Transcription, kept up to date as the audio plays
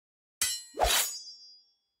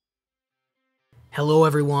Hello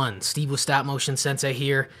everyone, Steve with Stop Motion Sensei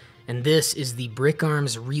here, and this is the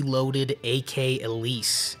Brickarms Reloaded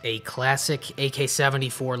AK-Elyse, a classic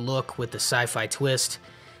AK-74 look with the sci-fi twist.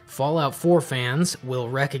 Fallout 4 fans will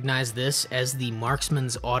recognize this as the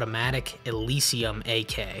Marksman's Automatic Elysium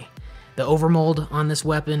AK. The overmold on this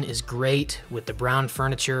weapon is great, with the brown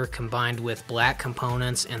furniture combined with black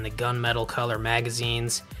components and the gunmetal color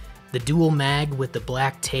magazines. The dual mag with the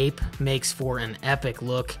black tape makes for an epic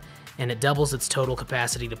look, and it doubles its total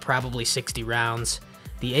capacity to probably 60 rounds.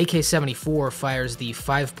 The AK-74 fires the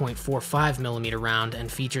 5.45mm round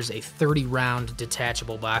and features a 30-round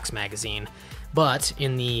detachable box magazine. But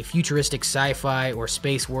in the futuristic sci-fi or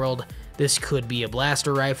space world, this could be a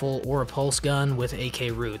blaster rifle or a pulse gun with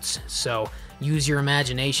AK roots. So use your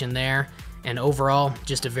imagination there, and overall,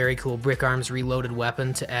 just a very cool Brickarms Reloaded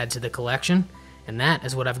weapon to add to the collection. And that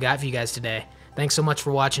is what I've got for you guys today. Thanks so much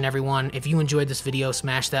for watching, everyone. If you enjoyed this video,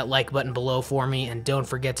 smash that like button below for me, and don't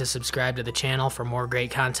forget to subscribe to the channel for more great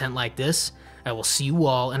content like this. I will see you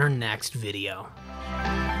all in our next video.